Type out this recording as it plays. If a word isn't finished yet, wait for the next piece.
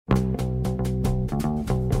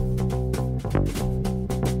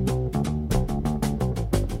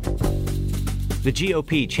The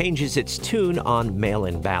GOP changes its tune on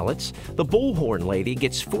mail-in ballots. The Bullhorn Lady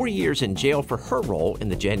gets 4 years in jail for her role in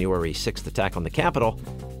the January 6th attack on the Capitol.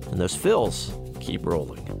 And those Phillies keep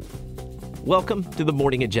rolling. Welcome to the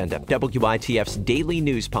Morning Agenda, WITF's daily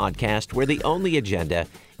news podcast where the only agenda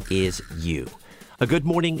is you. A good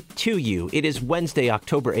morning to you. It is Wednesday,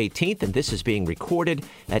 October 18th, and this is being recorded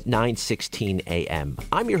at 9:16 a.m.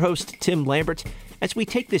 I'm your host, Tim Lambert, as we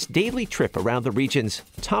take this daily trip around the region's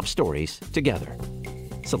top stories together.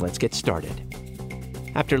 So let's get started.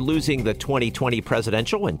 After losing the 2020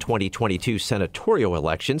 presidential and 2022 senatorial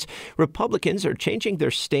elections, Republicans are changing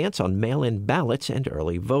their stance on mail-in ballots and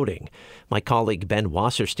early voting. My colleague Ben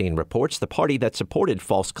Wasserstein reports the party that supported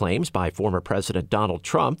false claims by former President Donald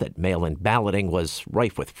Trump that mail-in balloting was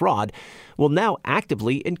rife with fraud will now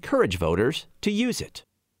actively encourage voters to use it.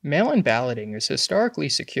 Mail-in balloting is historically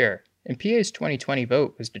secure, and PA's 2020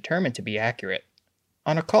 vote was determined to be accurate.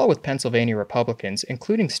 On a call with Pennsylvania Republicans,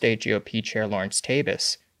 including State GOP Chair Lawrence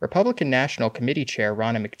Tabus, Republican National Committee Chair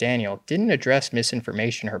Ronna McDaniel didn't address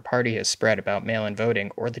misinformation her party has spread about mail-in voting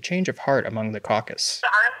or the change of heart among the caucus.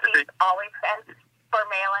 Honestly, we've always been for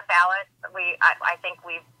mail-in ballots. I think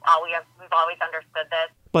we've always understood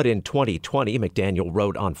this. But in 2020, McDaniel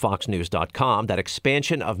wrote on FoxNews.com that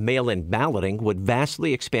expansion of mail-in balloting would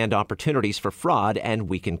vastly expand opportunities for fraud and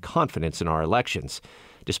weaken confidence in our elections.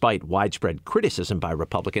 Despite widespread criticism by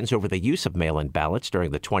Republicans over the use of mail-in ballots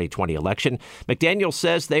during the 2020 election, McDaniel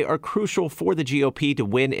says they are crucial for the GOP to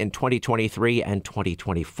win in 2023 and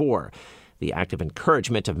 2024. The active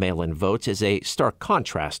encouragement of mail-in votes is a stark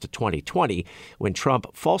contrast to 2020, when Trump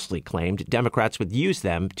falsely claimed Democrats would use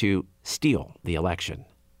them to steal the election.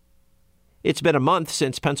 It's been a month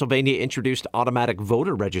since Pennsylvania introduced automatic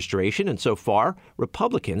voter registration, and so far,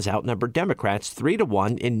 Republicans outnumber Democrats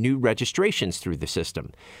 3-1 in new registrations through the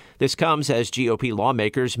system. This comes as GOP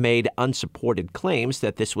lawmakers made unsupported claims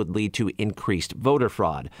that this would lead to increased voter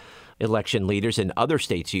fraud. Election leaders in other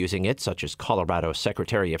states using it, such as Colorado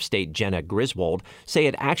Secretary of State Jenna Griswold, say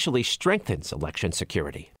it actually strengthens election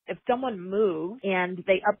security. If someone moves and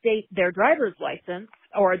they update their driver's license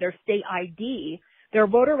or their state ID, their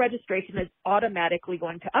voter registration is automatically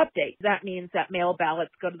going to update. That means that mail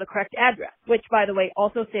ballots go to the correct address, which, by the way,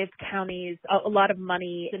 also saves counties a lot of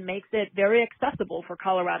money and makes it very accessible for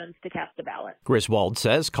Coloradans to cast a ballot. Griswold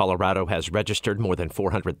says Colorado has registered more than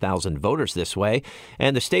 400,000 voters this way,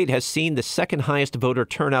 and the state has seen the second highest voter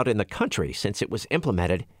turnout in the country since it was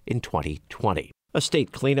implemented in 2020. A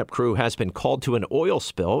state cleanup crew has been called to an oil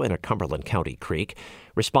spill in a Cumberland County creek.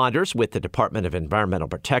 Responders with the Department of Environmental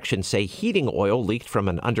Protection say heating oil leaked from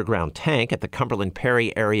an underground tank at the Cumberland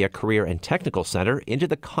Perry Area Career and Technical Center into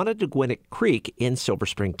the Conneduguinet Creek in Silver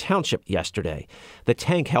Spring Township yesterday. The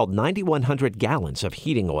tank held 9,100 gallons of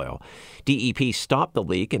heating oil. DEP stopped the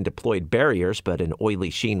leak and deployed barriers, but an oily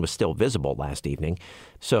sheen was still visible last evening.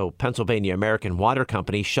 So Pennsylvania American Water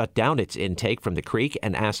Company shut down its intake from the creek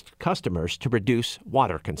and asked customers to reduce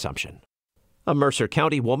water consumption. A Mercer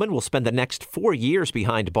County woman will spend the next 4 years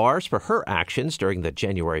behind bars for her actions during the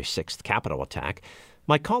January 6th Capitol attack.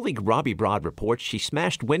 My colleague Robbie Broad reports she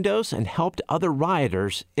smashed windows and helped other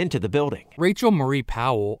rioters into the building. Rachel Marie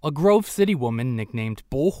Powell, a Grove City woman nicknamed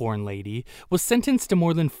Bullhorn Lady, was sentenced to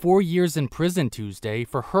more than 4 years in prison Tuesday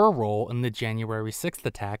for her role in the January 6th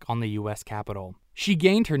attack on the U.S. Capitol. She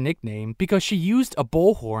gained her nickname because she used a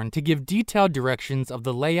bullhorn to give detailed directions of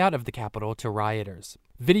the layout of the Capitol to rioters.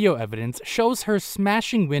 Video evidence shows her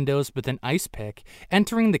smashing windows with an ice pick,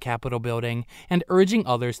 entering the Capitol building, and urging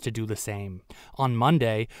others to do the same. On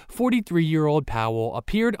Monday, 43-year-old Powell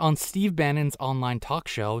appeared on Steve Bannon's online talk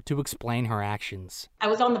show to explain her actions. I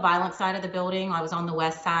was on the violent side of the building. I was on the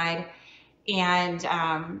west side, and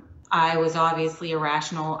I was obviously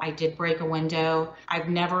irrational. I did break a window. I've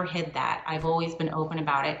never hid that. I've always been open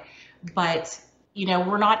about it. But,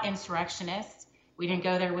 we're not insurrectionists. We didn't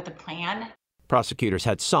go there with a plan. Prosecutors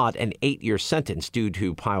had sought an 8-year sentence due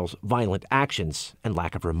to Powell's violent actions and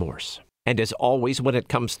lack of remorse. And as always, when it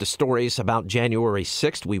comes to stories about January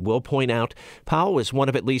 6th, we will point out Powell is one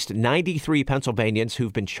of at least 93 Pennsylvanians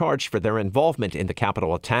who've been charged for their involvement in the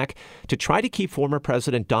Capitol attack to try to keep former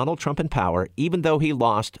President Donald Trump in power, even though he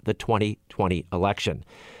lost the 2020 election.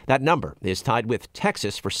 That number is tied with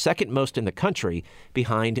Texas for second most in the country,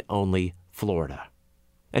 behind only Florida.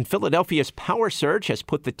 And Philadelphia's power surge has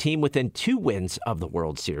put the team within 2 wins of the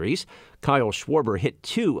World Series. Kyle Schwarber hit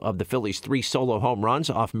 2 of the Phillies' 3 solo home runs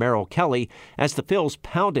off Merrill Kelly as the Phils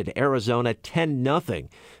pounded Arizona 10-0.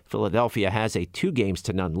 Philadelphia has a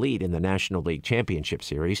 2-0 lead in the National League Championship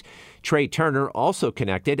Series. Trey Turner also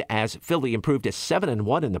connected as Philly improved to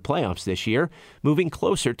 7-1 in the playoffs this year, moving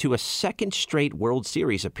closer to a second straight World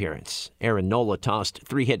Series appearance. Aaron Nola tossed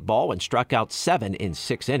 3-hit ball and struck out 7 in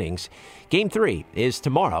 6 innings. Game 3 is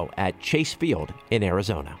tomorrow at Chase Field in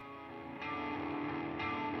Arizona.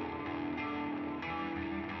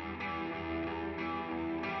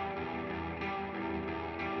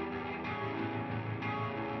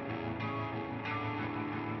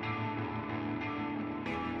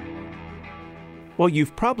 Well,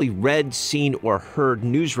 you've probably read, seen, or heard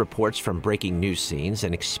news reports from breaking news scenes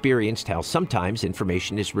and experienced how sometimes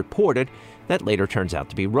information is reported that later turns out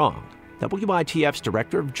to be wrong. WITF's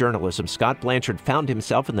Director of Journalism, Scott Blanchard, found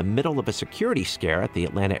himself in the middle of a security scare at the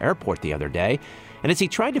Atlanta airport the other day, and as he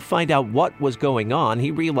tried to find out what was going on,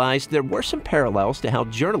 he realized there were some parallels to how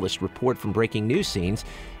journalists report from breaking news scenes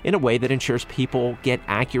in a way that ensures people get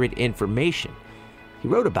accurate information. He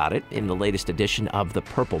wrote about it in the latest edition of The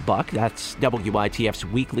Purple Buck. That's WITF's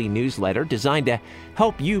weekly newsletter designed to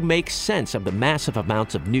help you make sense of the massive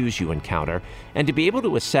amounts of news you encounter and to be able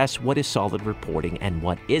to assess what is solid reporting and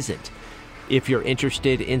what isn't. If you're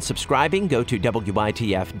interested in subscribing, go to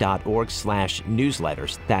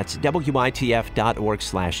WITF.org/newsletters. That's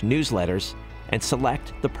WITF.org/newsletters and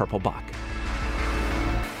select The Purple Buck.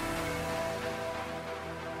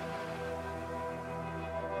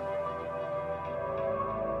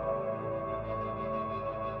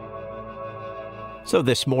 So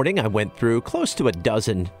this morning, I went through close to a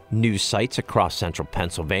dozen news sites across central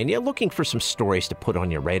Pennsylvania looking for some stories to put on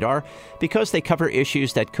your radar because they cover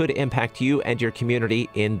issues that could impact you and your community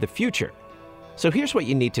in the future. So here's what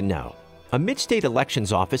you need to know. A mid-state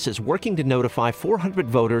elections office is working to notify 400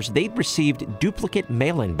 voters they'd received duplicate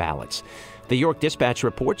mail-in ballots. The York Dispatch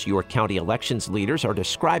reports York County elections leaders are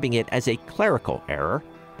describing it as a clerical error.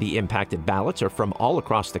 The impacted ballots are from all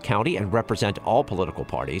across the county and represent all political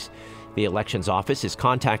parties. The elections office is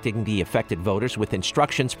contacting the affected voters with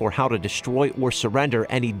instructions for how to destroy or surrender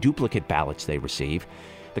any duplicate ballots they receive.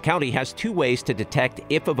 The county has 2 ways to detect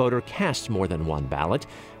if a voter casts more than one ballot: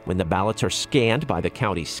 when the ballots are scanned by the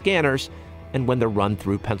county scanners and when they're run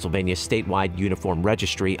through Pennsylvania's statewide uniform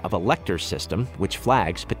registry of electors system, which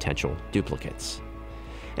flags potential duplicates.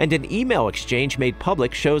 And an email exchange made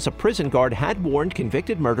public shows a prison guard had warned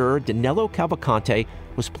convicted murderer Danilo Cavalcante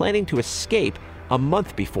was planning to escape a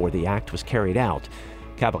month before the act was carried out.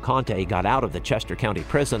 Cavalcante got out of the Chester County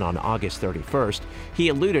Prison on August 31st. He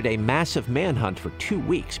eluded a massive manhunt for 2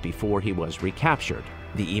 weeks before he was recaptured.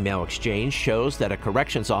 The email exchange shows that a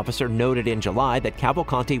corrections officer noted in July that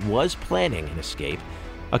Cavalcante was planning an escape.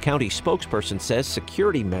 A county spokesperson says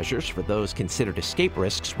security measures for those considered escape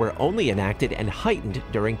risks were only enacted and heightened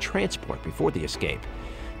during transport before the escape.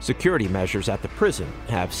 Security measures at the prison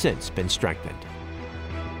have since been strengthened.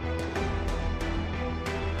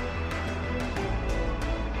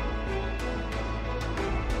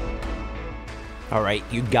 All right,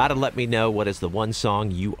 you got to let me know what is the one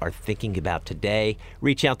song you are thinking about today.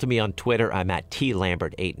 Reach out to me on Twitter. I'm at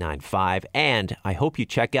TLambert895. And I hope you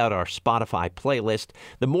check out our Spotify playlist,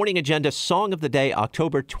 The Morning Agenda Song of the Day,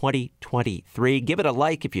 October 2023. Give it a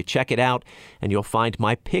like if you check it out, and you'll find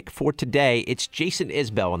my pick for today. It's Jason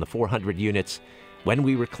Isbell on the 400 units, When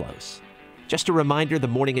We Were Close. Just a reminder, The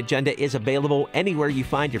Morning Agenda is available anywhere you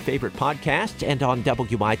find your favorite podcasts and on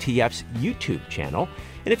WITF's YouTube channel.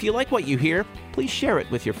 And if you like what you hear, please share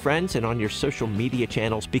it with your friends and on your social media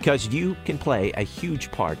channels because you can play a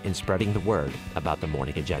huge part in spreading the word about The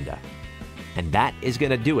Morning Agenda. And that is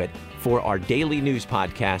going to do it for our daily news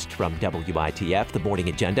podcast from WITF, The Morning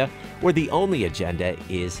Agenda, where the only agenda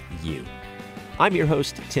is you. I'm your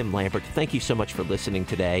host, Tim Lambert. Thank you so much for listening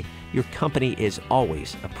today. Your company is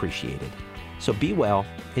always appreciated. So be well,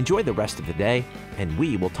 enjoy the rest of the day, and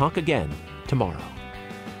we will talk again tomorrow.